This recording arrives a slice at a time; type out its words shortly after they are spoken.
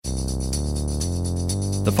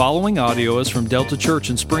The following audio is from Delta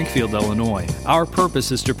Church in Springfield, Illinois. Our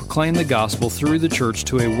purpose is to proclaim the gospel through the church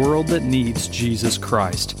to a world that needs Jesus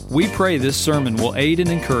Christ. We pray this sermon will aid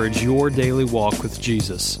and encourage your daily walk with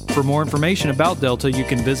Jesus. For more information about Delta, you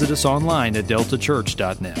can visit us online at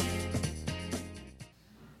deltachurch.net.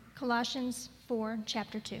 Colossians 4,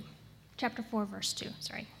 chapter 4, verse 2.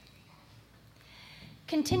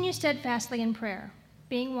 Continue steadfastly in prayer,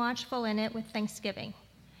 being watchful in it with thanksgiving.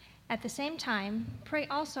 At the same time, pray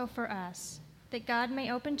also for us, that God may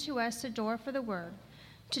open to us a door for the word,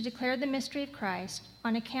 to declare the mystery of Christ,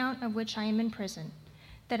 on account of which I am in prison,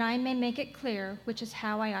 that I may make it clear which is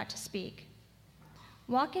how I ought to speak.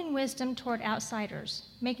 Walk in wisdom toward outsiders,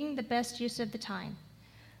 making the best use of the time.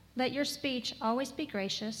 Let your speech always be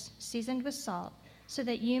gracious, seasoned with salt, so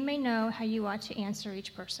that you may know how you ought to answer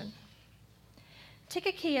each person.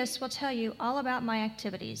 Tychicus will tell you all about my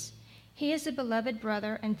activities. He is a beloved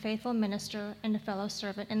brother and faithful minister and a fellow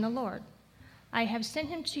servant in the Lord. I have sent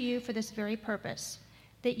him to you for this very purpose,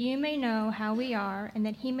 that you may know how we are and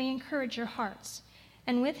that he may encourage your hearts.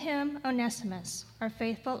 And with him, Onesimus, our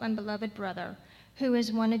faithful and beloved brother, who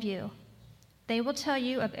is one of you. They will tell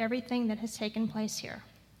you of everything that has taken place here.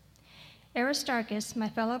 Aristarchus, my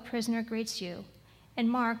fellow prisoner, greets you, and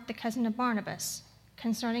Mark, the cousin of Barnabas,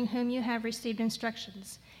 concerning whom you have received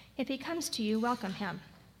instructions. If he comes to you, welcome him.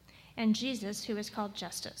 And Jesus, who is called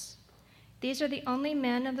Justus. These are the only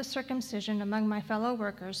men of the circumcision among my fellow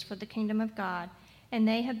workers for the kingdom of God, and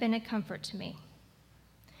they have been a comfort to me.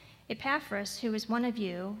 Epaphras, who is one of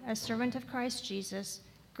you, a servant of Christ Jesus,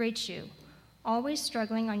 greets you, always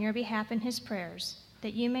struggling on your behalf in his prayers,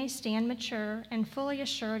 that you may stand mature and fully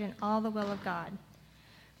assured in all the will of God.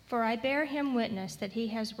 For I bear him witness that he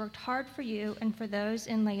has worked hard for you and for those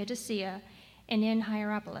in Laodicea and in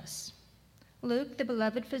Hierapolis. Luke, the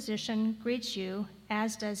beloved physician, greets you,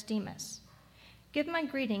 as does Demas. Give my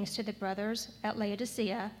greetings to the brothers at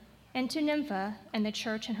Laodicea and to Nympha and the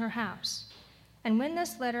church in her house. And when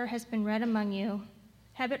this letter has been read among you,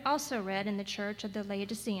 have it also read in the church of the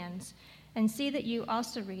Laodiceans, and see that you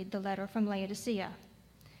also read the letter from Laodicea.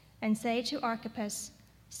 And say to Archippus,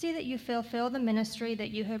 see that you fulfill the ministry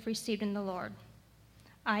that you have received in the Lord.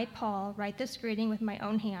 I, Paul, write this greeting with my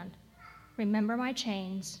own hand. Remember my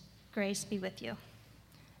chains. Grace be with you.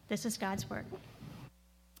 This is God's word.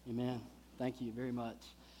 Amen. Thank you very much.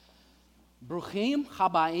 Bruchim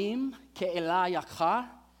habaim ke'ela yakar.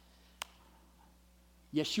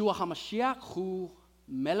 Yeshua HaMashiach hu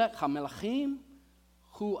melech hamelachim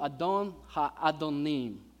hu adon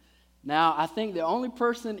ha'adonim. Now, I think the only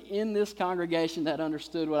person in this congregation that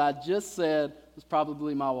understood what I just said was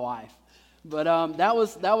probably my wife. But that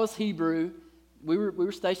was Hebrew. We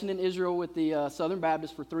were stationed in Israel with the Southern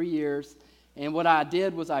Baptists for 3 years, and what I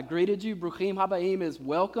did was I greeted you. Bruchim habaim is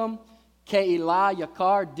welcome. Ke'ilah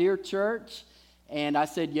yakar, dear church. And I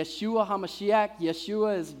said Yeshua HaMashiach.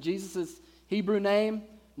 Yeshua is Jesus' Hebrew name.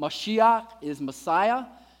 Mashiach is Messiah.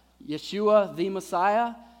 Yeshua, the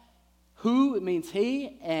Messiah. Hu means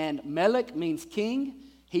he, and Melech means king.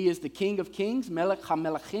 He is the King of kings, Melech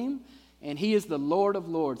HaMelachim, and he is the Lord of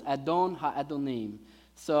lords, Adon HaAdonim.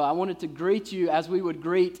 So I wanted to greet you as we would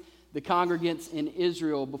greet the congregants in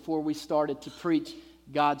Israel before we started to preach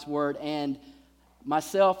God's word. And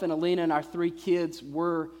myself and Alina and our 3 kids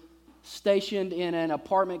were stationed in an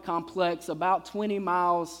apartment complex about 20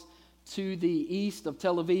 miles to the east of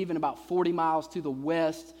Tel Aviv and about 40 miles to the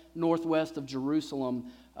northwest of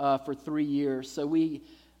Jerusalem for 3 years. So we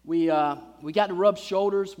got to rub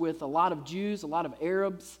shoulders with a lot of Jews, a lot of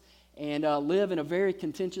Arabs, and live in a very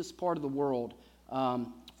contentious part of the world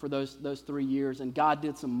for those 3 years. And God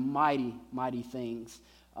did some mighty, mighty things.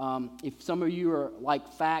 If some of you are like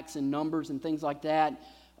facts and numbers and things like that,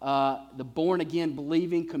 the born-again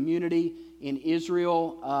believing community in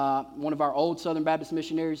Israel, one of our old Southern Baptist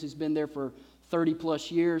missionaries who's been there for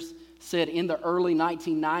 30-plus years, said in the early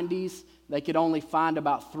 1990s, they could only find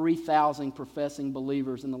about 3,000 professing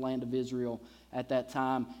believers in the land of Israel at that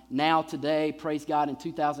time. Now, today, praise God, in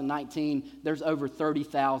 2019, there's over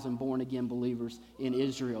 30,000 born-again believers in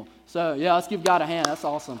Israel. So, yeah, let's give God a hand. That's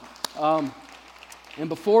awesome. And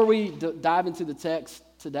before we dive into the text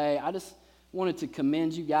today, I just wanted to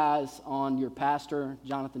commend you guys on your pastor,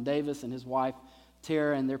 Jonathan Davis, and his wife,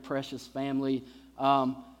 Tara, and their precious family.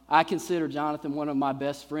 I consider Jonathan one of my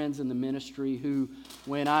best friends in the ministry who,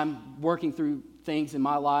 when I'm working through things in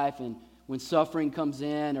my life and when suffering comes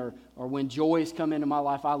in or when joys come into my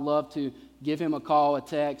life, I love to give him a call, a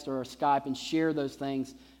text, or a Skype and share those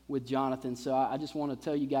things with Jonathan. So I just want to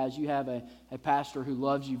tell you guys, you have a pastor who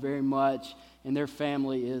loves you very much, and their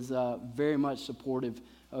family is very much supportive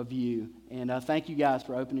of you. And thank you guys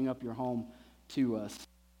for opening up your home to us.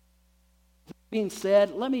 That being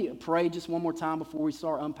said, let me pray just one more time before we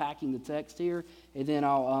start unpacking the text here, and then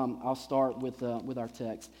I'll start with our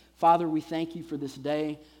text. Father, we thank you for this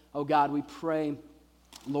day. Oh God, we pray,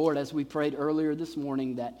 Lord, as we prayed earlier this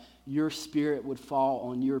morning, that your Spirit would fall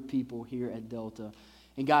on your people here at Delta.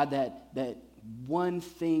 And God, that one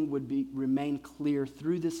thing would remain clear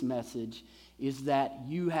through this message is that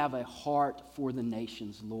you have a heart for the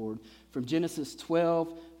nations, Lord. From Genesis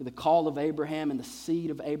 12, to the call of Abraham and the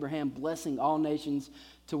seed of Abraham, blessing all nations,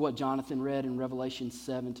 to what Jonathan read in Revelation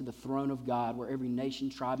 7, to the throne of God, where every nation,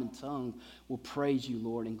 tribe, and tongue will praise you,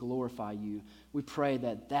 Lord, and glorify you. We pray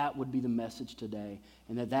that that would be the message today,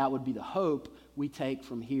 and that would be the hope we take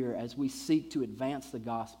from here as we seek to advance the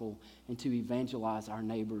gospel and to evangelize our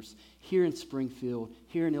neighbors here in Springfield,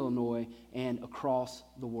 here in Illinois, and across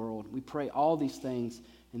the world. We pray all these things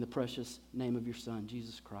in the precious name of your Son,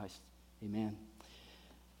 Jesus Christ. Amen.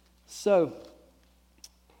 So,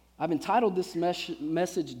 I've entitled this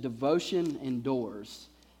message, Devotion Indoors.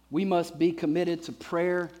 We must be committed to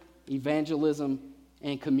prayer, evangelism,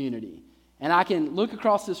 and community. And I can look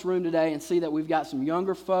across this room today and see that we've got some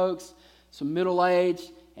younger folks, some middle-aged,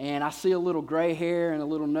 and I see a little gray hair and a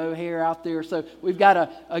little no hair out there. So we've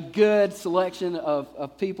got a good selection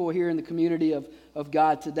of people here in the community of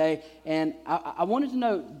God today. And I wanted to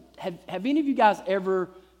know, have any of you guys ever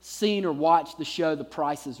seen or watched the show The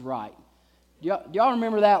Price is Right? Do y'all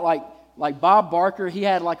remember that? Like Bob Barker, he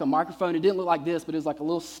had like a microphone. It didn't look like this, but it was like a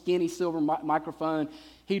little skinny silver microphone.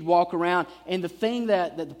 He'd walk around. And the thing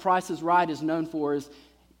that The Price is Right is known for is,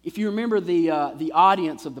 if you remember the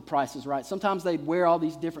audience of The Price is Right, sometimes they'd wear all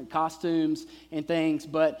these different costumes and things,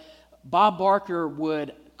 but Bob Barker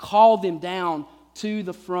would call them down to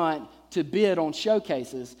the front to bid on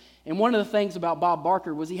showcases. And one of the things about Bob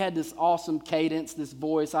Barker was he had this awesome cadence, this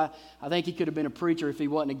voice. I think he could have been a preacher if he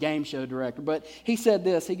wasn't a game show director. But he said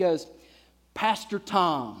this, he goes, Pastor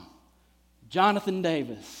Tom, Jonathan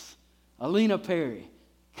Davis, Alina Perry,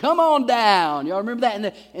 come on down. Y'all remember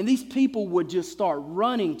that? And these people would just start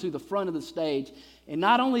running to the front of the stage. And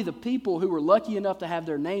not only the people who were lucky enough to have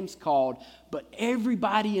their names called, but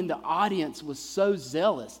everybody in the audience was so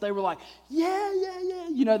zealous. They were like, yeah.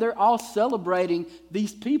 You know, they're all celebrating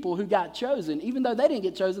these people who got chosen. Even though they didn't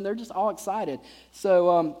get chosen, they're just all excited.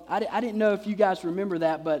 So I didn't know if you guys remember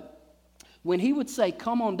that, but when he would say,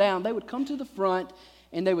 come on down, they would come to the front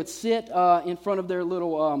and they would sit in front of their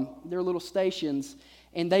little stations,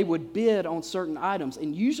 and they would bid on certain items.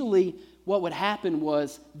 And usually what would happen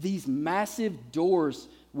was these massive doors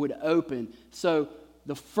would open. So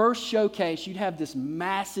the first showcase, you'd have this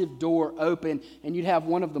massive door open, and you'd have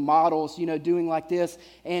one of the models, doing like this.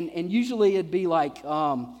 And usually it'd be like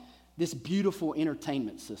this beautiful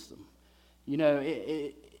entertainment system.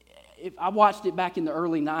 If I watched it back in the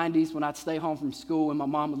early 90s when I'd stay home from school and my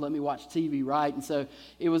mom would let me watch TV, right? And so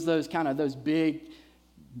it was those big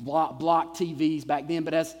block TVs back then.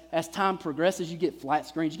 But as time progresses, you get flat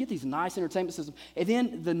screens, you get these nice entertainment systems. And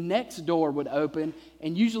then the next door would open,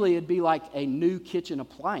 and usually it'd be like a new kitchen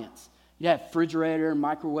appliance. You have refrigerator,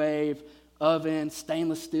 microwave, oven,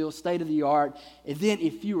 stainless steel, state of the art. And then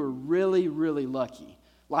if you were really, really lucky,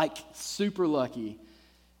 like super lucky,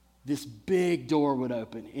 this big door would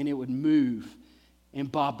open and it would move, and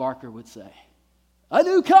Bob Barker would say, a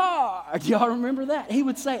new car. Do y'all remember that? He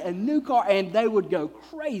would say a new car, and they would go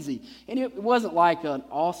crazy. And it wasn't like an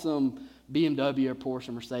awesome BMW or Porsche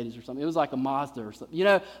or Mercedes or something. It was like a Mazda or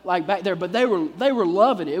something, like back there. But they were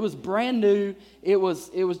loving it. It was brand new. It was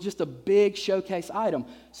just a big showcase item.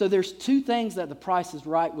 So there's two things that The Price is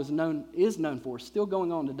Right is known for, still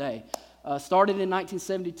going on today. Started in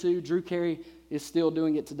 1972. Drew Carey is still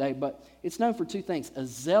doing it today. But it's known for two things: a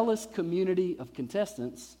zealous community of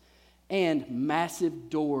contestants and massive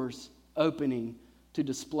doors opening to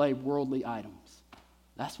display worldly items.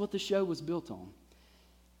 That's what the show was built on.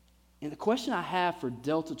 And the question I have for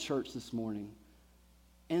Delta Church this morning,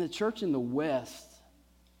 and the church in the West,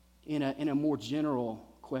 in a more general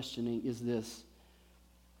questioning, is this.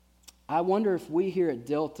 I wonder if we here at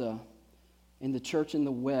Delta and the church in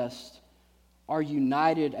the West are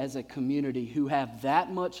united as a community who have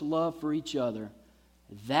that much love for each other,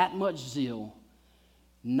 that much zeal,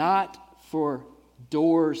 not for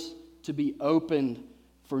doors to be opened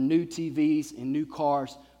for new TVs and new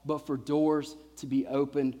cars, but for doors to be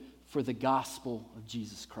opened for the gospel of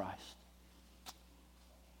Jesus Christ.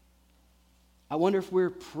 I wonder if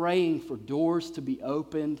we're praying for doors to be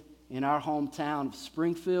opened in our hometown of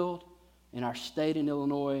Springfield, in our state in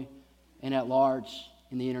Illinois, and at large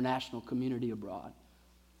in the international community abroad.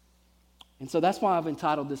 And so that's why I've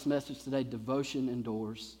entitled this message today, Devotion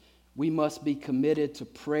Indoors. We must be committed to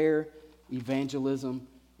prayer, evangelism,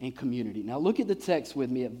 and community. Now look at the text with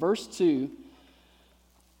me at verse 2.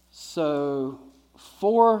 So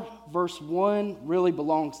 4 verse 1 really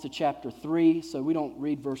belongs to chapter 3, so we don't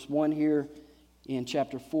read verse 1 here in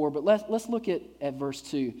chapter 4, but let's look at verse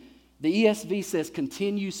 2. The ESV says,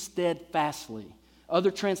 continue steadfastly. Other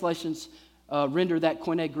translations render that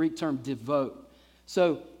Koine Greek term devote.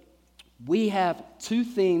 So we have two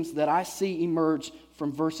themes that I see emerge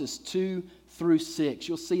from verses 2 through 6.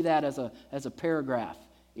 You'll see that as a paragraph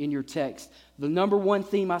in your text. The number one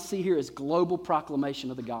theme I see here is global proclamation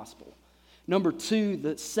of the gospel. Number 2,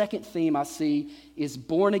 the second theme I see is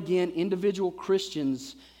born-again individual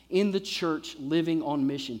Christians in the church living on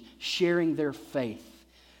mission, sharing their faith.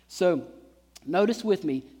 So notice with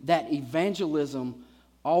me that evangelism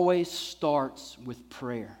always starts with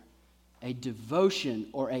prayer, a devotion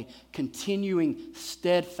or a continuing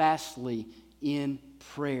steadfastly in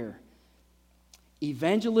prayer.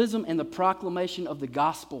 Evangelism and the proclamation of the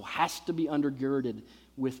gospel has to be undergirded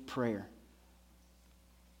with prayer.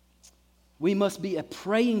 We must be a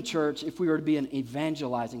praying church if we are to be an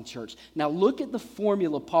evangelizing church. Now look at the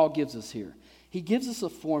formula Paul gives us here. He gives us a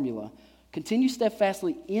formula. Continue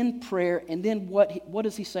steadfastly in prayer, and then what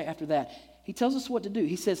does he say after that? He tells us what to do.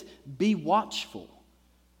 He says, be watchful.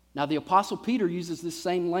 Now the Apostle Peter uses this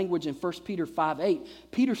same language in 1 Peter 5:8.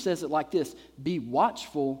 Peter says it like this, be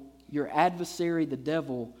watchful, your adversary the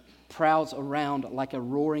devil prowls around like a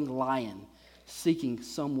roaring lion, seeking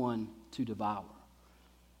someone to devour.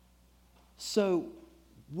 So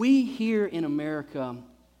we here in America,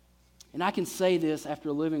 and I can say this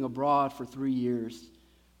after living abroad for 3 years,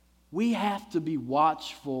 we have to be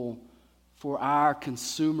watchful for our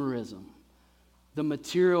consumerism, the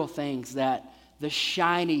material things, the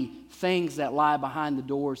shiny things that lie behind the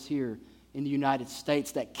doors here in the United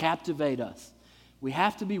States that captivate us. We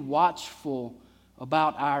have to be watchful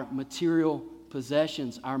about our material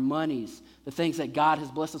possessions, our monies, the things that God has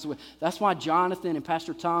blessed us with. That's why Jonathan and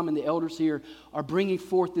Pastor Tom and the elders here are bringing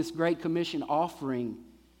forth this Great Commission offering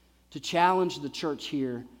to challenge the church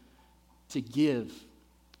here to give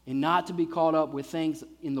and not to be caught up with things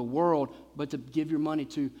in the world, but to give your money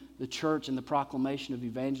to the church and the proclamation of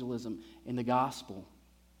evangelism and the gospel.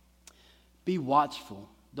 Be watchful.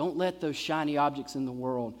 Don't let those shiny objects in the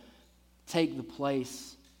world take the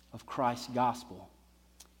place of Christ's gospel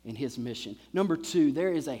and his mission. Number 2,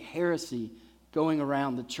 there is a heresy going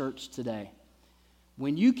around the church today.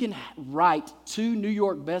 When you can write 2 New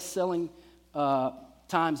York best-selling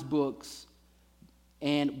Times books,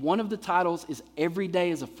 and one of the titles is Every Day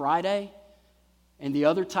is a Friday, and the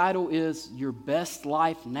other title is Your Best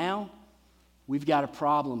Life Now, we've got a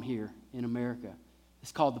problem here in America.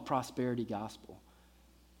 It's called the prosperity gospel.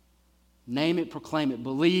 Name it, proclaim it,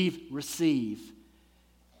 believe, receive.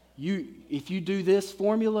 If you do this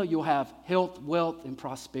formula, you'll have health, wealth, and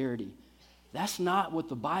prosperity. That's not what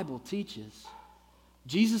the Bible teaches.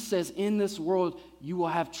 Jesus says, in this world you will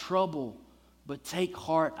have trouble, but take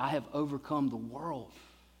heart, I have overcome the world.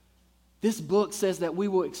 This book says that we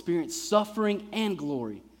will experience suffering and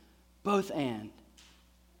glory, both and.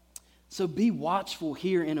 So be watchful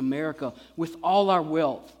here in America with all our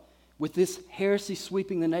wealth, with this heresy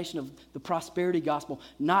sweeping the nation of the prosperity gospel,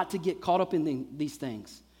 not to get caught up in these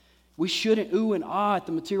things. We shouldn't ooh and ah at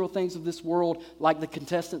the material things of this world like the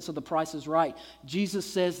contestants of The Price is Right. Jesus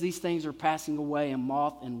says these things are passing away and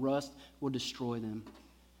moth and rust will destroy them.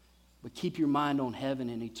 But keep your mind on heaven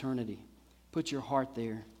and eternity. Put your heart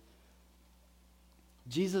there.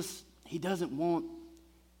 Jesus, he doesn't want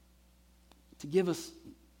to give us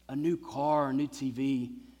a new car or a new TV.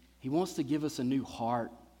 He wants to give us a new heart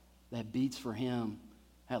that beats for him,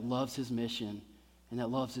 that loves his mission, and that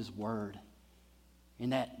loves his word.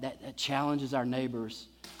 And that challenges our neighbors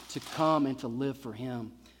to come and to live for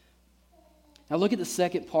him. Now look at the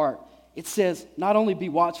second part. It says, not only be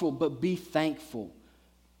watchful, but be thankful.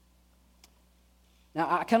 Now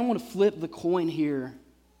I kind of want to flip the coin here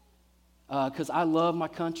because I love my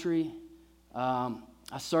country. I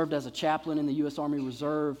served as a chaplain in the U.S. Army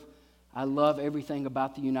Reserve. I love everything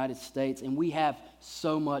about the United States, and we have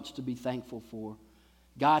so much to be thankful for.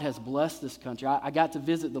 God has blessed this country. I got to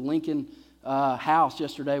visit the Lincoln house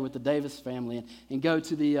yesterday with the Davis family and go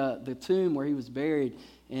to the tomb where he was buried,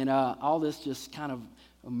 and all this just kind of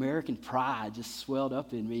American pride just swelled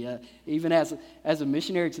up in me. Even as a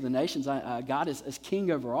missionary to the nations, God is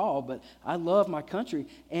king over all, but I love my country,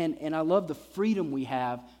 and I love the freedom we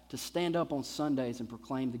have to stand up on Sundays and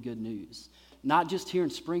proclaim the good news. Not just here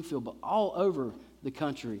in Springfield, but all over the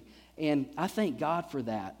country. And I thank God for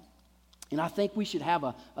that. And I think we should have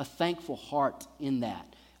a thankful heart in that.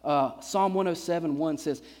 Psalm 107:1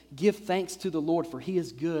 says, "Give thanks to the Lord, for He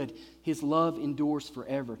is good. His love endures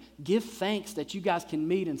forever." Give thanks that you guys can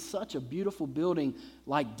meet in such a beautiful building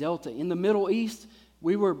like Delta. In the Middle East,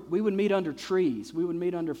 we would meet under trees. We would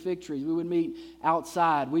meet under fig trees. We would meet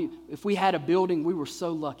outside. If we had a building, we were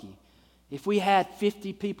so lucky. If we had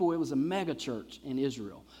 50 people, it was a mega church in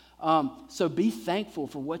Israel. So be thankful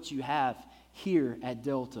for what you have here at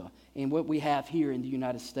Delta and what we have here in the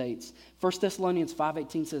United States. 1 Thessalonians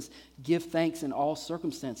 5:18 says, "Give thanks in all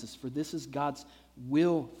circumstances, for this is God's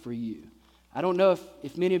will for you." I don't know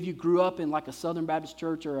if many of you grew up in like a Southern Baptist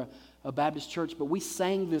church or a Baptist church, but we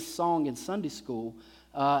sang this song in Sunday school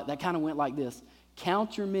that kind of went like this: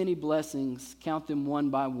 "Count your many blessings, count them one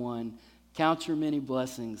by one. Count your many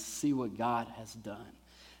blessings, see what God has done."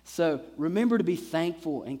 So remember to be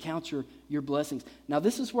thankful and count your blessings. Now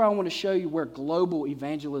this is where I want to show you where global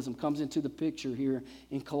evangelism comes into the picture here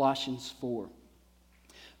in Colossians 4.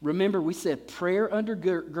 Remember, we said prayer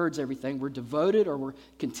undergirds everything. We're devoted, or we're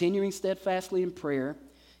continuing steadfastly in prayer.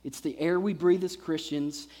 It's the air we breathe as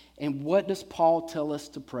Christians. And what does Paul tell us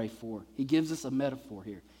to pray for? He gives us a metaphor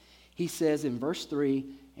here. He says in verse 3,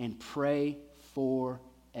 "And pray for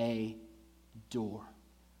a door."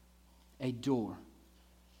 A door.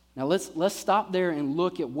 Now let's stop there and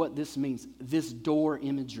look at what this means, this door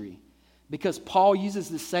imagery. Because Paul uses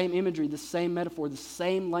the same imagery, the same metaphor, the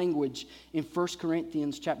same language in 1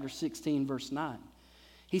 Corinthians chapter 16, verse 9.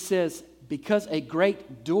 He says, "Because a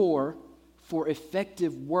great door for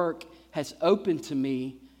effective work has opened to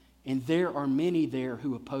me, and there are many there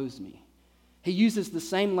who oppose me." He uses the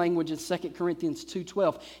same language in 2 Corinthians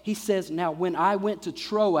 2:12. He says, "Now when I went to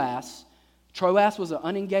Troas was an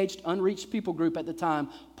unengaged, unreached people group at the time.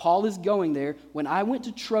 Paul is going there. When I went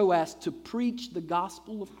to Troas to preach the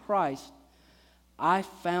gospel of Christ, I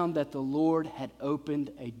found that the Lord had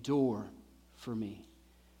opened a door for me."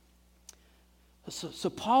 So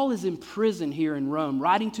Paul is in prison here in Rome,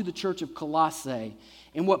 writing to the church of Colossae.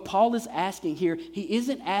 And what Paul is asking here, he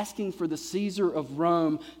isn't asking for the Caesar of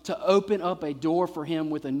Rome to open up a door for him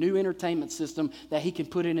with a new entertainment system that he can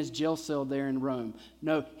put in his jail cell there in Rome.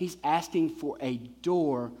 No, he's asking for a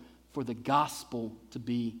door for the gospel to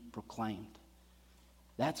be proclaimed.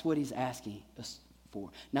 That's what he's asking us for.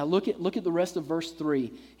 Now look at the rest of verse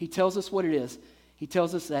 3. He tells us what it is. He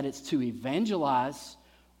tells us that it's to evangelize,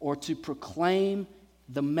 or to proclaim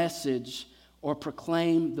the message, or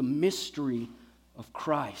proclaim the mystery of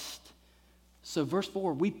Christ. So verse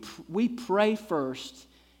 4, we pray first,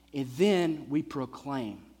 and then we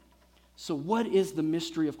proclaim. So what is the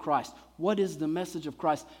mystery of Christ? What is the message of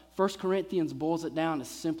Christ? 1 Corinthians boils it down as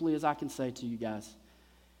simply as I can say to you guys.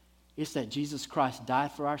 It's that Jesus Christ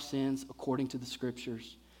died for our sins according to the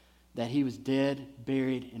Scriptures, that He was dead,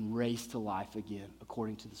 buried, and raised to life again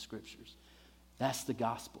according to the Scriptures. That's the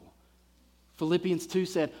gospel. Philippians 2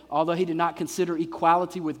 said, "Although He did not consider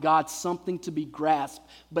equality with God something to be grasped,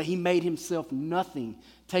 but He made Himself nothing,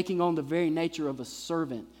 taking on the very nature of a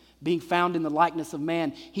servant. Being found in the likeness of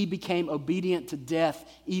man, He became obedient to death,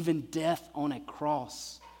 even death on a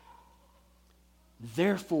cross.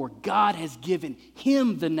 Therefore, God has given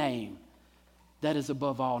Him the name that is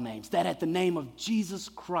above all names, that at the name of Jesus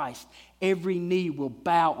Christ, every knee will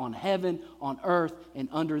bow on heaven, on earth, and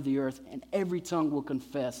under the earth, and every tongue will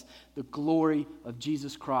confess the glory of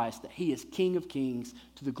Jesus Christ, that He is King of kings,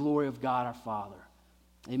 to the glory of God our Father."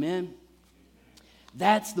 Amen?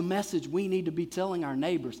 That's the message we need to be telling our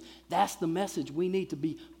neighbors. That's the message we need to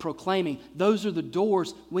be proclaiming. Those are the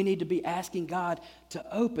doors we need to be asking God to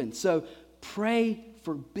open. So pray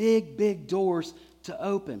for big, big doors to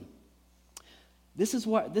open. This is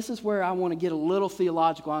where I want to get a little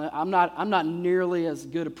theological. I'm not nearly as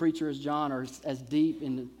good a preacher as John, or as deep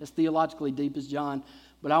and as theologically deep as John,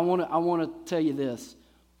 but I want to tell you this.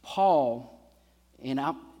 Paul, and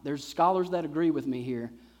there's scholars that agree with me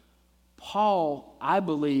here. Paul, I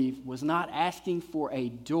believe, was not asking for a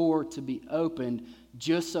door to be opened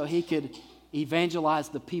just so he could evangelize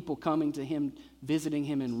the people coming to him, visiting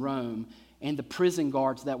him in Rome, and the prison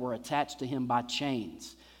guards that were attached to him by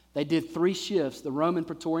chains. They did 3 shifts. The Roman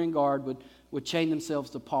Praetorian Guard would chain themselves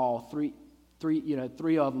to Paul, three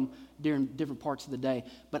of them during different parts of the day.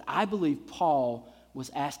 But I believe Paul was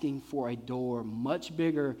asking for a door much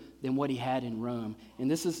bigger than what he had in Rome.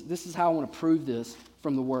 And this is how I want to prove this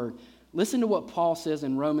from the Word. Listen to what Paul says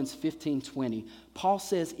in Romans 15:20. Paul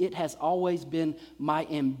says, "It has always been my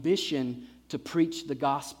ambition to preach the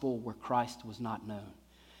gospel where Christ was not known."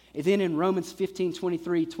 And then in Romans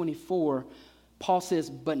 15:23-24, Paul says,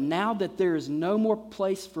 "But now that there is no more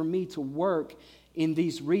place for me to work in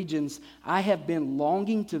these regions. I have been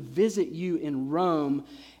longing to visit you in Rome,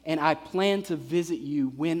 and I plan to visit you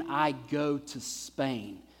when I go to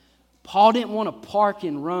Spain. Paul didn't want to park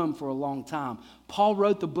in Rome for a long time. Paul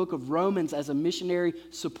wrote the book of Romans as a missionary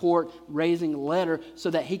support raising letter so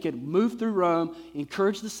that he could move through Rome,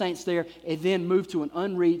 encourage the saints there, and then move to an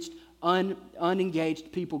unreached,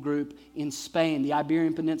 unengaged people group in Spain, the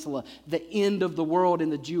Iberian Peninsula, the end of the world in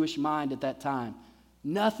the Jewish mind at that time.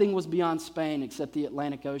 Nothing was beyond Spain except the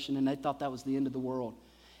Atlantic Ocean, and they thought that was the end of the world.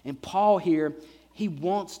 And Paul here, he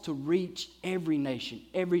wants to reach every nation,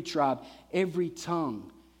 every tribe, every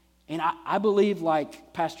tongue. And I believe,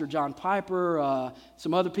 like Pastor John Piper,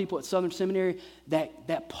 some other people at Southern Seminary,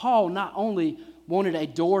 that Paul not only wanted a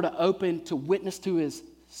door to open to witness to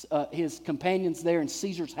his companions there in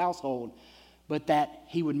Caesar's household, but that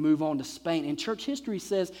he would move on to Spain. And church history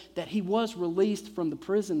says that he was released from the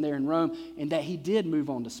prison there in Rome and that he did move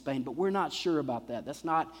on to Spain, but we're not sure about that. That's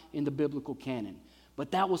not in the biblical canon.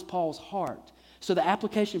 But that was Paul's heart. So the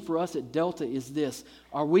application for us at Delta is this.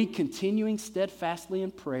 Are we continuing steadfastly in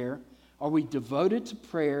prayer? Are we devoted to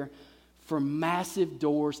prayer for massive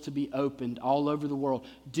doors to be opened all over the world?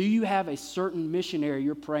 Do you have a certain missionary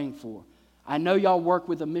you're praying for? I know y'all work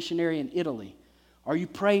with a missionary in Italy. Are you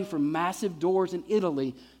praying for massive doors in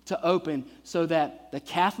Italy to open so that the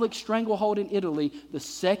Catholic stranglehold in Italy, the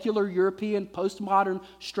secular European postmodern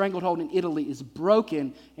stranglehold in Italy is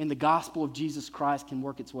broken and the gospel of Jesus Christ can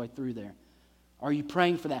work its way through there? Are you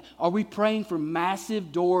praying for that? Are we praying for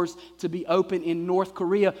massive doors to be open in North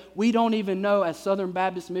Korea? We don't even know, as Southern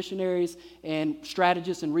Baptist missionaries and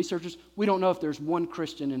strategists and researchers, we don't know if there's one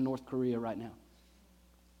Christian in North Korea right now.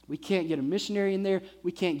 We can't get a missionary in there.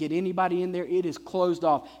 We can't get anybody in there. It is closed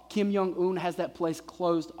off. Kim Jong-un has that place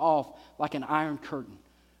closed off like an iron curtain.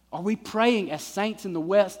 Are we praying as saints in the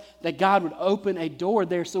West that God would open a door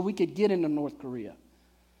there so we could get into North Korea?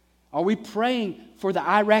 Are we praying for the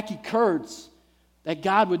Iraqi Kurds that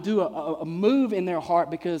God would do a move in their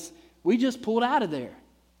heart because we just pulled out of there?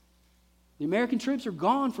 The American troops are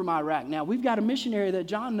gone from Iraq now. We've got a missionary that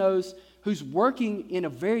John knows who's working in a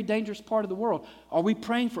very dangerous part of the world. Are we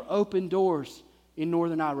praying for open doors in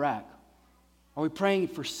northern Iraq? Are we praying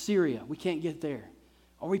for Syria? We can't get there.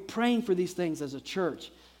 Are we praying for these things as a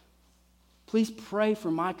church? Please pray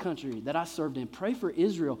for my country that I served in. Pray for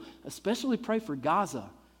Israel, especially pray for Gaza.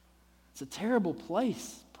 It's a terrible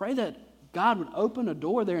place. Pray that God would open a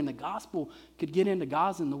door there and the gospel could get into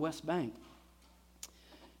Gaza and the West Bank.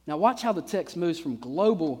 Now watch how the text moves from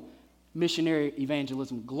global missionary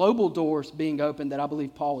evangelism, global doors being opened that I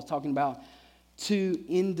believe Paul was talking about, to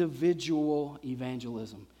individual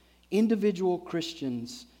evangelism. Individual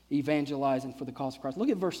Christians evangelizing for the cause of Christ. Look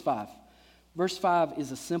at verse 5. Verse 5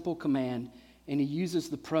 is a simple command, and he uses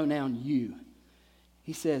the pronoun you.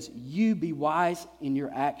 He says, you be wise in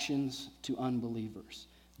your actions to unbelievers.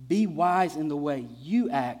 Be wise in the way you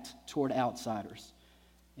act toward outsiders,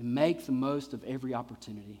 and make the most of every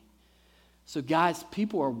opportunity. So guys,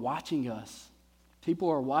 people are watching us. People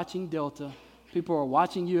are watching Delta. People are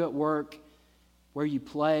watching you at work, where you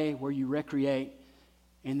play, where you recreate,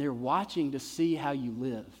 and they're watching to see how you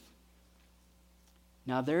live.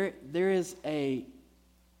 Now, there is a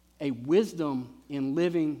wisdom in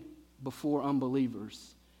living before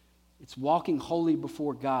unbelievers. It's walking holy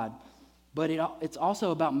before God. But it's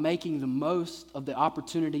also about making the most of the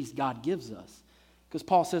opportunities God gives us. Because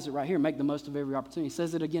Paul says it right here, make the most of every opportunity. He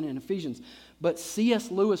says it again in Ephesians. But C.S.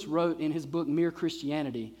 Lewis wrote in his book, Mere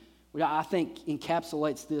Christianity, which I think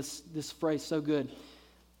encapsulates this phrase so good.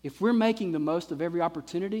 If we're making the most of every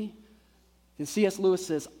opportunity, then C.S. Lewis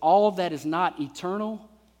says, all that is not eternal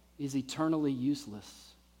is eternally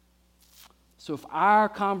useless. So if our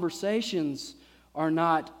conversations are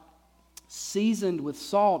not seasoned with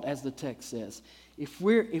salt, as the text says, if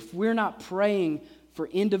we're not praying for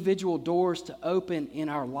individual doors to open in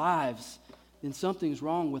our lives, then something's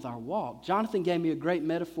wrong with our walk. Jonathan gave me a great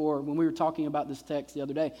metaphor when we were talking about this text the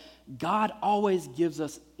other day. God always gives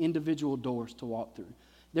us individual doors to walk through.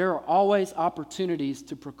 There are always opportunities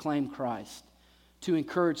to proclaim Christ, to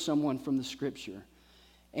encourage someone from the Scripture.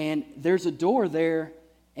 And there's a door there,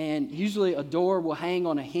 and usually a door will hang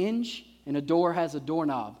on a hinge, and a door has a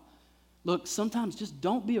doorknob. Look, sometimes just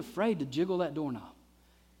don't be afraid to jiggle that doorknob.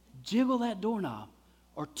 Jiggle that doorknob,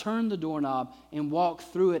 or turn the doorknob and walk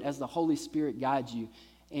through it as the Holy Spirit guides you.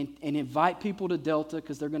 And invite people to Delta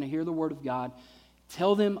because they're going to hear the Word of God.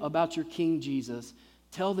 Tell them about your King Jesus.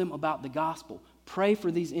 Tell them about the gospel. Pray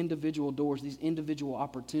for these individual doors, these individual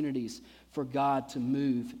opportunities for God to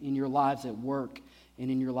move in your lives at work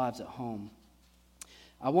and in your lives at home.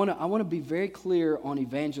 I want to be very clear on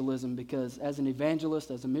evangelism because as an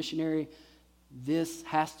evangelist, as a missionary, this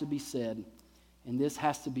has to be said, and this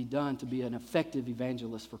has to be done to be an effective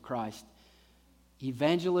evangelist for Christ.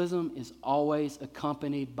 Evangelism is always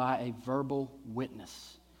accompanied by a verbal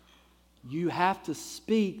witness. You have to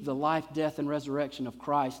speak the life, death, and resurrection of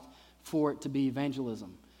Christ for it to be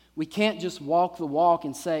evangelism. We can't just walk the walk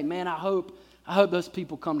and say, man, I hope those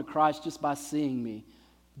people come to Christ just by seeing me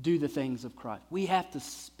do the things of Christ. We have to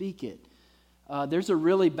speak it. There's a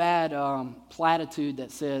really bad platitude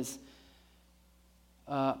that says,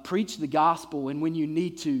 preach the gospel, and when you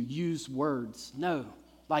need to, use words. No,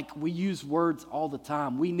 like we use words all the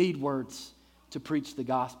time. We need words to preach the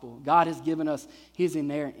gospel. God has given us His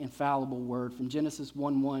inerrant, infallible word from Genesis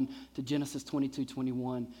 1:1 to Genesis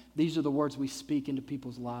 22:21. These are the words we speak into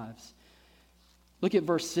people's lives. Look at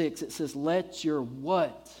verse 6. It says, let your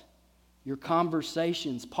what? Your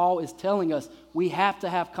conversations. Paul is telling us we have to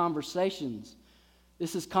have conversations.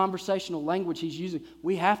 This is conversational language he's using.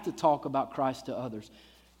 We have to talk about Christ to others.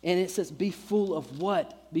 And it says, be full of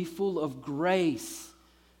what? Be full of grace.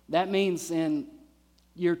 That means in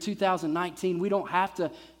year 2019, we don't have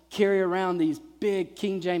to carry around these big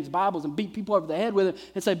King James Bibles and beat people over the head with it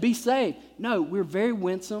and say, be saved. No, we're very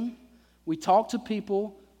winsome. We talk to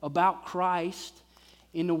people about Christ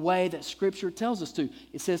in the way that Scripture tells us to.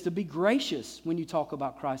 It says to be gracious when you talk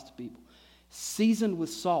about Christ to people. Seasoned with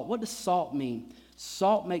salt. What does salt mean?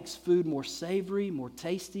 Salt makes food more savory, more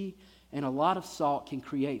tasty, and a lot of salt can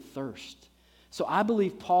create thirst. So I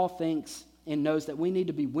believe Paul thinks and knows that we need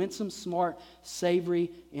to be winsome, smart,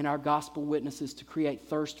 savory in our gospel witnesses to create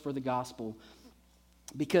thirst for the gospel,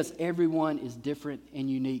 because everyone is different and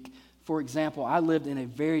unique. For example, I lived in a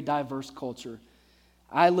very diverse culture.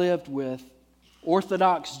 I lived with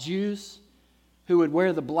Orthodox Jews who would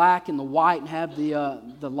wear the black and the white and have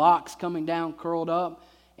the locks coming down, curled up,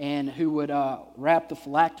 and who would wrap the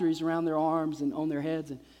phylacteries around their arms and on their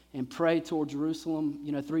heads and pray toward Jerusalem,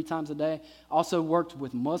 3 times a day. Also worked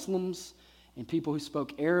with Muslims and people who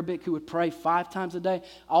spoke Arabic who would pray 5 times a day.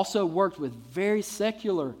 Also worked with very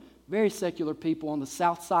secular people on the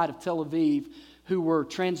south side of Tel Aviv who were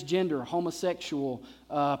transgender, homosexual,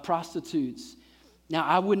 prostitutes. Now,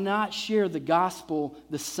 I would not share the gospel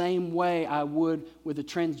the same way I would with a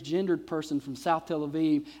transgendered person from South Tel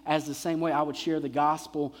Aviv as the same way I would share the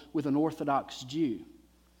gospel with an Orthodox Jew.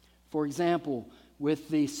 For example, with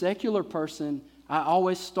the secular person, I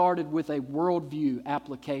always started with a worldview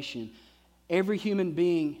application. Every human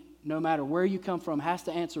being, no matter where you come from, has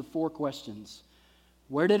to answer 4 questions.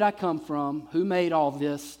 Where did I come from? Who made all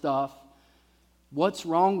this stuff? What's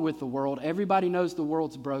wrong with the world? Everybody knows the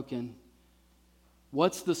world's broken.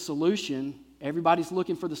 What's the solution? Everybody's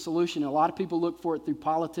looking for the solution. A lot of people look for it through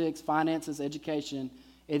politics, finances, education.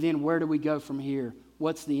 And then where do we go from here?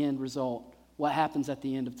 What's the end result? What happens at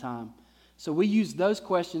the end of time? So we use those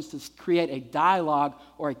questions to create a dialogue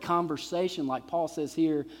or a conversation, like Paul says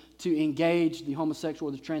here, to engage the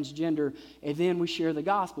homosexual or the transgender, and then we share the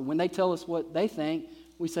gospel. When they tell us what they think,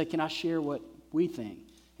 we say, can I share what we think?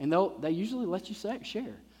 And they usually let you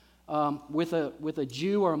share. With a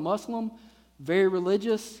Jew or a Muslim, very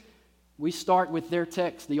religious, we start with their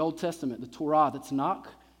text, the Old Testament, the Torah, the Tanakh,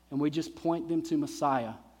 and we just point them to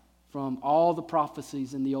Messiah from all the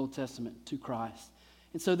prophecies in the Old Testament to Christ.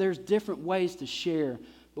 And so there's different ways to share,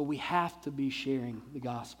 but we have to be sharing the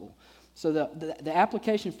gospel. So the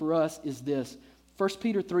application for us is this. 1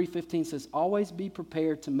 Peter 3:15 says, always be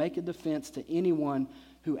prepared to make a defense to anyone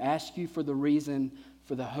who asks you for the reason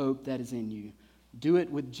for the hope that is in you. Do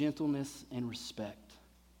it with gentleness and respect.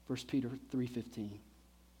 1 Peter 3:15.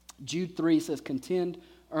 Jude 3 says, contend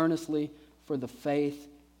earnestly for the faith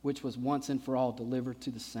which was once and for all delivered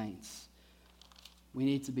to the saints. We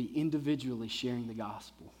need to be individually sharing the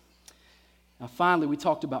gospel. Now finally, we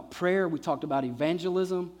talked about prayer. We talked about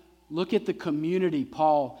evangelism. Look at the community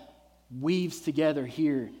Paul weaves together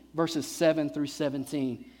here, verses 7 through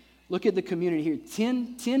 17. Look at the community here.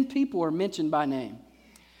 10 people are mentioned by name.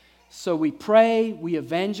 So we pray, we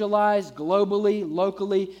evangelize globally,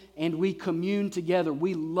 locally, and we commune together.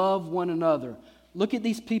 We love one another. Look at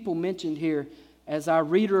these people mentioned here. As our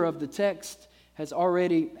reader of the text has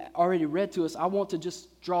already read to us, I want to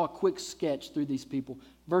just draw a quick sketch through these people.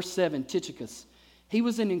 Verse 7, Tychicus. He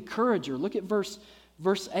was an encourager. Look at verse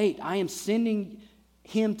 8. I am sending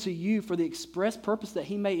him to you for the express purpose that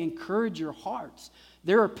he may encourage your hearts.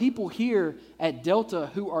 There are people here at Delta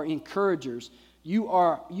who are encouragers. You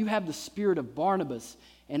have the spirit of Barnabas,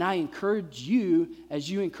 and I encourage you, as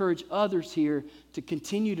you encourage others here, to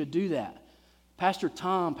continue to do that. Pastor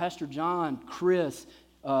Tom, Pastor John, Chris,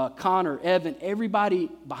 Connor, Evan, everybody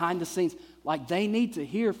behind the scenes, like they need to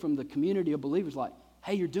hear from the community of believers, like,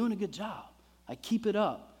 hey, you're doing a good job. Like, keep it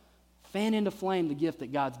up. Fan into flame the gift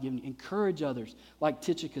that God's given you. Encourage others like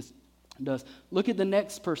Tychicus does. Look at the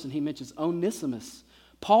next person he mentions, Onesimus.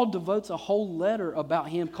 Paul devotes a whole letter about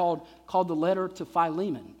him called the letter to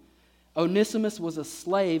Philemon. Onesimus was a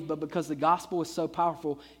slave, but because the gospel was so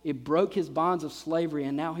powerful, it broke his bonds of slavery,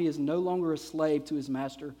 and now he is no longer a slave to his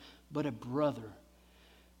master, but a brother.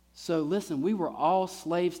 So listen, we were all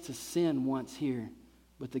slaves to sin once here,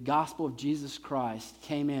 but the gospel of Jesus Christ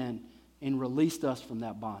came in and released us from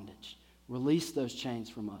that bondage, released those chains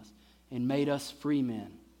from us, and made us free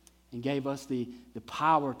men, and gave us the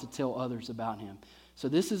power to tell others about him. So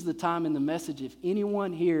this is the time in the message, if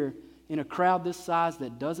anyone here in a crowd this size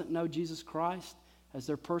that doesn't know Jesus Christ as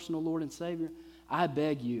their personal Lord and Savior, I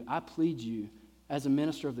beg you, I plead you, as a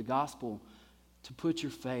minister of the gospel, to put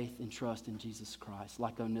your faith and trust in Jesus Christ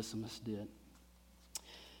like Onesimus did.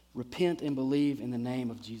 Repent and believe in the name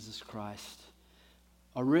of Jesus Christ.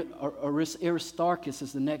 Aristarchus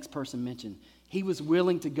is the next person mentioned. He was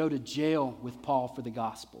willing to go to jail with Paul for the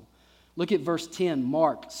gospel. Look at verse 10,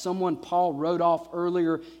 Mark, someone Paul wrote off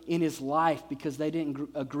earlier in his life because they didn't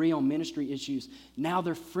agree on ministry issues. Now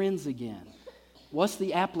they're friends again. What's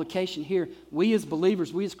the application here? We as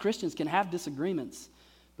believers, we as Christians can have disagreements,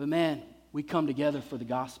 but man, we come together for the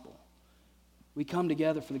gospel. We come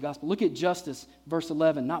together for the gospel. Look at Justus, verse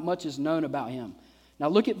 11. Not much is known about him. Now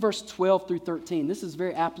look at verse 12 through 13. This is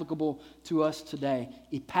very applicable to us today.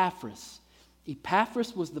 Epaphras.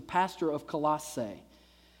 Epaphras was the pastor of Colossae.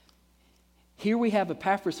 Here we have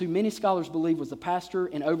Epaphras, who many scholars believe was the pastor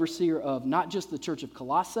and overseer of not just the church of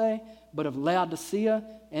Colossae, but of Laodicea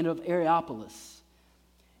and of Areopolis.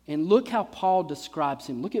 And look how Paul describes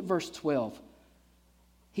him. Look at verse 12.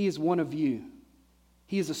 He is one of you.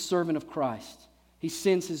 He is a servant of Christ. He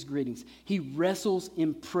sends his greetings. He wrestles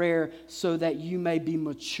in prayer so that you may be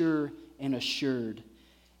mature and assured.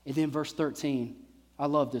 And then verse 13, I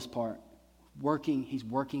love this part. He's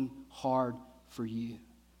working hard for you.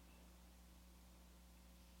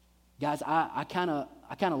 Guys, I kind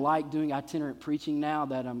of like doing itinerant preaching now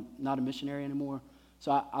that I'm not a missionary anymore.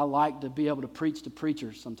 So I like to be able to preach to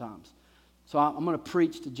preachers sometimes. So I'm going to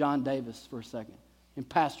preach to John Davis for a second and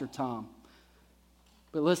Pastor Tom.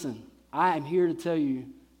 But listen, I am here to tell you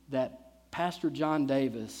that Pastor John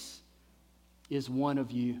Davis is one of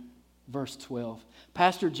you, verse 12.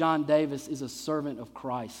 Pastor John Davis is a servant of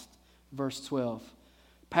Christ, verse 12.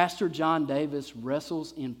 Pastor John Davis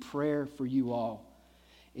wrestles in prayer for you all,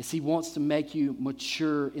 as he wants to make you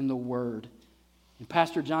mature in the Word. And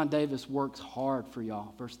Pastor John Davis works hard for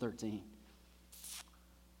y'all, verse 13.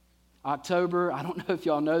 October, I don't know if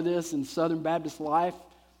y'all know this, in Southern Baptist life,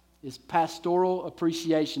 is Pastoral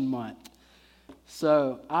Appreciation Month.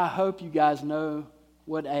 So I hope you guys know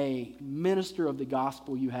what a minister of the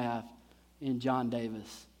gospel you have in John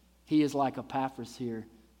Davis. He is like Epaphras here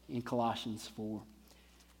in Colossians 4.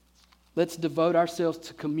 Let's devote ourselves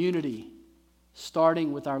to community,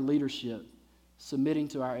 starting with our leadership, submitting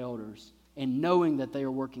to our elders, and knowing that they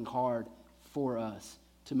are working hard for us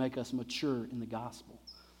to make us mature in the gospel.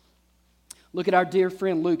 Look at our dear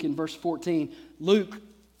friend Luke in verse 14. Luke,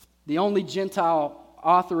 the only Gentile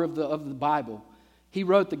author of the Bible, he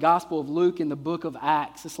wrote the Gospel of Luke in the book of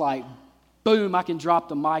Acts. It's like, boom, I can drop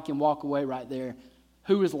the mic and walk away right there.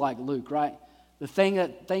 Who is like Luke, right? The thing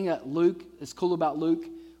that Luke is cool about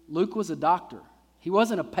Luke was a doctor. He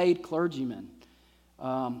wasn't a paid clergyman.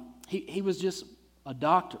 He was just a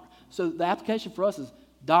doctor. So the application for us is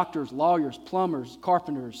doctors, lawyers, plumbers,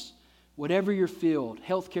 carpenters, whatever your field,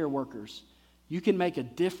 healthcare workers, you can make a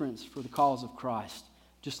difference for the cause of Christ,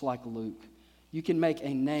 just like Luke. You can make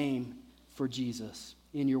a name for Jesus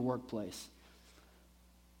in your workplace.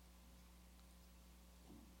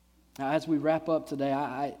 Now, as we wrap up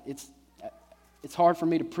today, it's hard for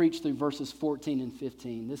me to preach through verses 14 and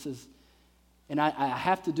 15. And I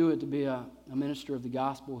have to do it to be a minister of the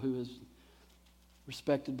gospel who is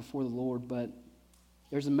respected before the Lord. But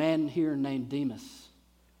there's a man here named Demas.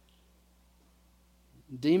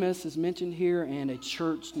 Demas is mentioned here, and a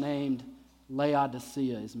church named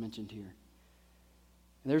Laodicea is mentioned here.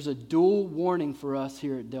 And there's a dual warning for us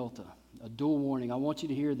here at Delta. A dual warning. I want you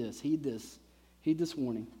to hear this. Heed this. Heed this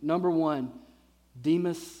warning. Number one,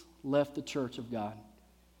 Demas left the church of God.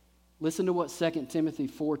 Listen to what 2 Timothy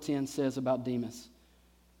 4:10 says about Demas.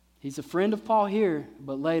 He's a friend of Paul here,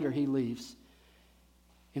 but later he leaves.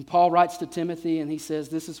 And Paul writes to Timothy, and he says,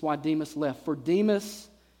 this is why Demas left. For Demas,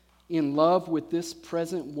 in love with this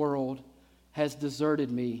present world, has deserted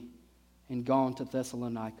me and gone to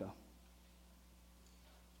Thessalonica.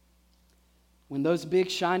 When those big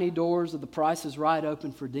shiny doors of the Price is Right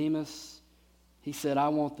opened for Demas, he said, I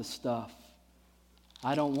want the stuff.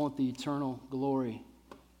 I don't want the eternal glory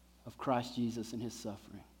of Christ Jesus and his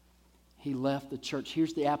suffering. He left the church.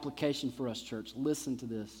 Here's the application for us, church. Listen to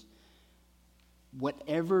this.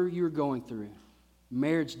 Whatever you're going through,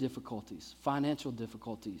 marriage difficulties, financial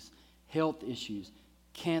difficulties, health issues,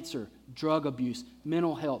 cancer, drug abuse,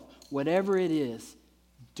 mental health, whatever it is,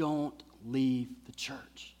 don't leave the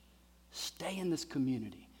church. Stay in this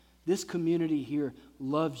community. This community here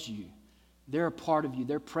loves you. They're a part of you.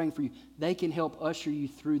 They're praying for you. They can help usher you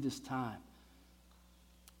through this time.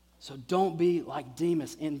 So don't be like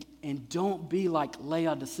Demas and don't be like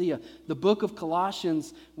Laodicea. The book of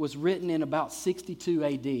Colossians was written in about 62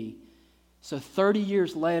 AD. So 30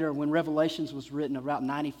 years later, when Revelations was written, about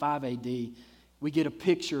 95 AD, we get a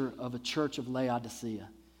picture of a church of Laodicea.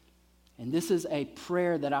 And this is a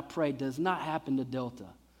prayer that I pray does not happen to Delta.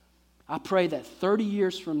 I pray that 30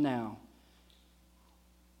 years from now,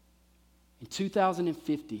 in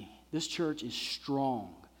 2050, this church is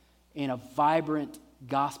strong and a vibrant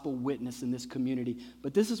gospel witness in this community.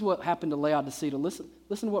 But this is what happened to Laodicea. Listen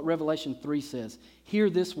to what Revelation 3 says. Hear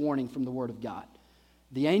this warning from the Word of God.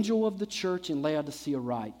 The angel of the church in Laodicea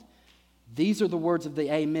write, these are the words of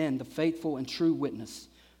the Amen, the faithful and true witness,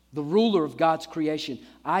 the ruler of God's creation.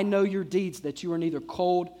 I know your deeds, that you are neither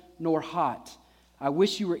cold nor hot. I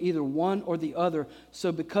wish you were either one or the other.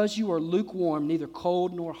 So because you are lukewarm, neither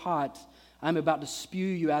cold nor hot, I am about to spew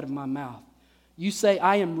you out of my mouth. You say,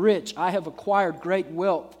 I am rich, I have acquired great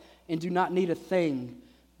wealth, and do not need a thing,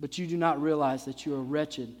 but you do not realize that you are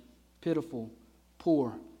wretched, pitiful,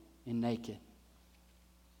 poor, and naked.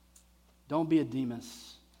 Don't be a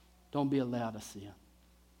Demas. Don't be a Laodicea.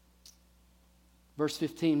 Verse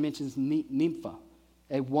 15 mentions Nympha,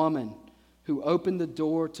 a woman who opened the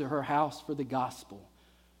door to her house for the gospel.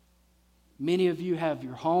 Many of you have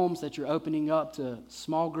your homes that you're opening up to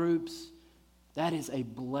small groups. That is a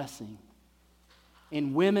blessing.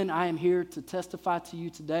 And women, I am here to testify to you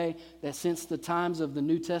today that since the times of the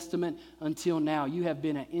New Testament until now, you have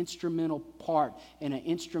been an instrumental part and an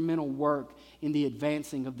instrumental work in the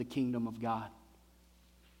advancing of the kingdom of God.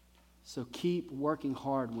 So keep working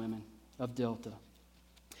hard, women of Delta.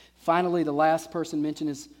 Finally, the last person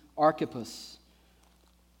mentioned is Archippus.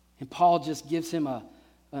 And Paul just gives him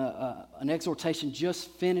an exhortation. Just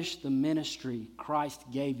finish the ministry Christ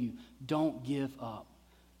gave you. Don't give up.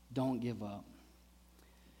 Don't give up.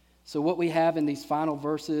 So what we have in these final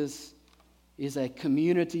verses is a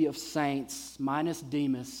community of saints, minus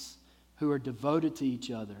Demas, who are devoted to each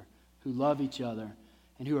other, who love each other,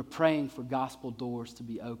 and who are praying for gospel doors to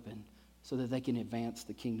be open so that they can advance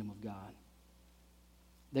the kingdom of God.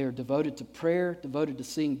 They are devoted to prayer, devoted to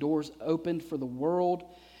seeing doors opened for the world,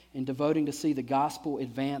 and devoting to see the gospel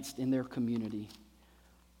advanced in their community.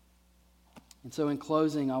 And so in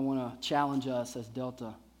closing, I want to challenge us as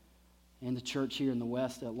Delta and the church here in the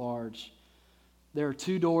West at large. There are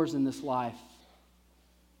two doors in this life.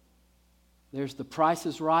 There's the Price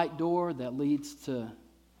is Right door that leads to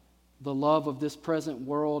the love of this present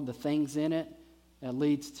world, the things in it, that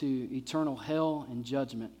leads to eternal hell and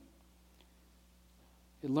judgment.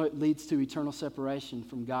 It leads to eternal separation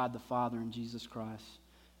from God the Father and Jesus Christ.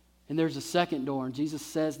 And there's a second door, and Jesus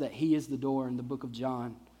says that He is the door in the book of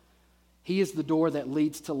John. He is the door that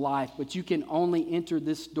leads to life, but you can only enter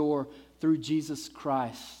this door through Jesus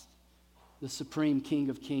Christ, the supreme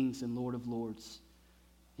King of kings and Lord of lords.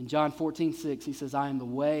 In John 14:6, He says, I am the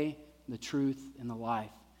way, the truth, and the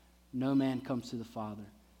life. No man comes to the Father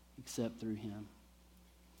except through Him.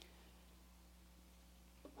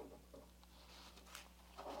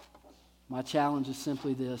 My challenge is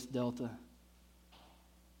simply this, Delta.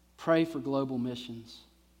 Pray for global missions.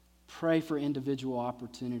 Pray for individual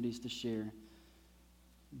opportunities to share.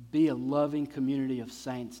 Be a loving community of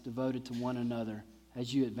saints devoted to one another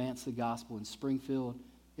as you advance the gospel in Springfield,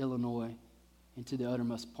 Illinois, and to the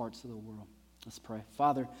uttermost parts of the world. Let's pray.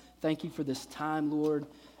 Father, thank you for this time, Lord,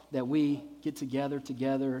 that we get together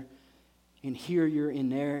and hear your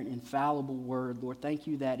inerrant, infallible word. Lord, thank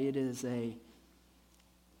you that it is a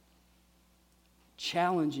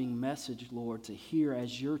challenging message, Lord, to hear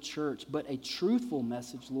as your church, but a truthful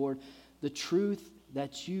message, Lord, the truth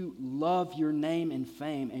that you love your name and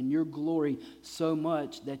fame and your glory so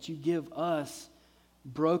much that you give us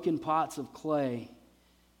broken pots of clay,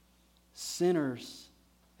 sinners,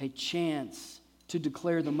 a chance to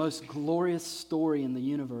declare the most glorious story in the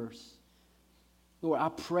universe. Lord, I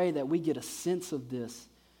pray that we get a sense of this.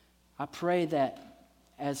 I pray that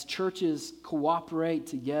as churches cooperate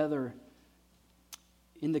together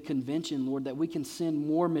in the convention, Lord, that we can send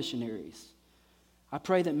more missionaries. I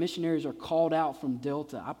pray that missionaries are called out from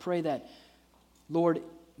Delta. I pray that, Lord,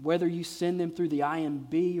 whether you send them through the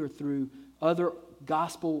IMB or through other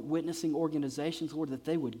gospel witnessing organizations, Lord, that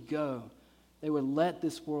they would go. They would let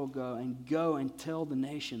this world go and tell the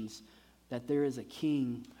nations that there is a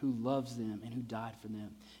king who loves them and who died for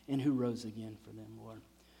them and who rose again for them, Lord.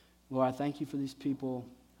 Lord, I thank you for these people.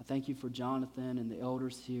 I thank you for Jonathan and the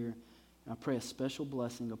elders here. And I pray a special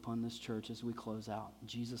blessing upon this church as we close out. In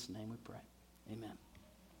Jesus' name we pray. Amen.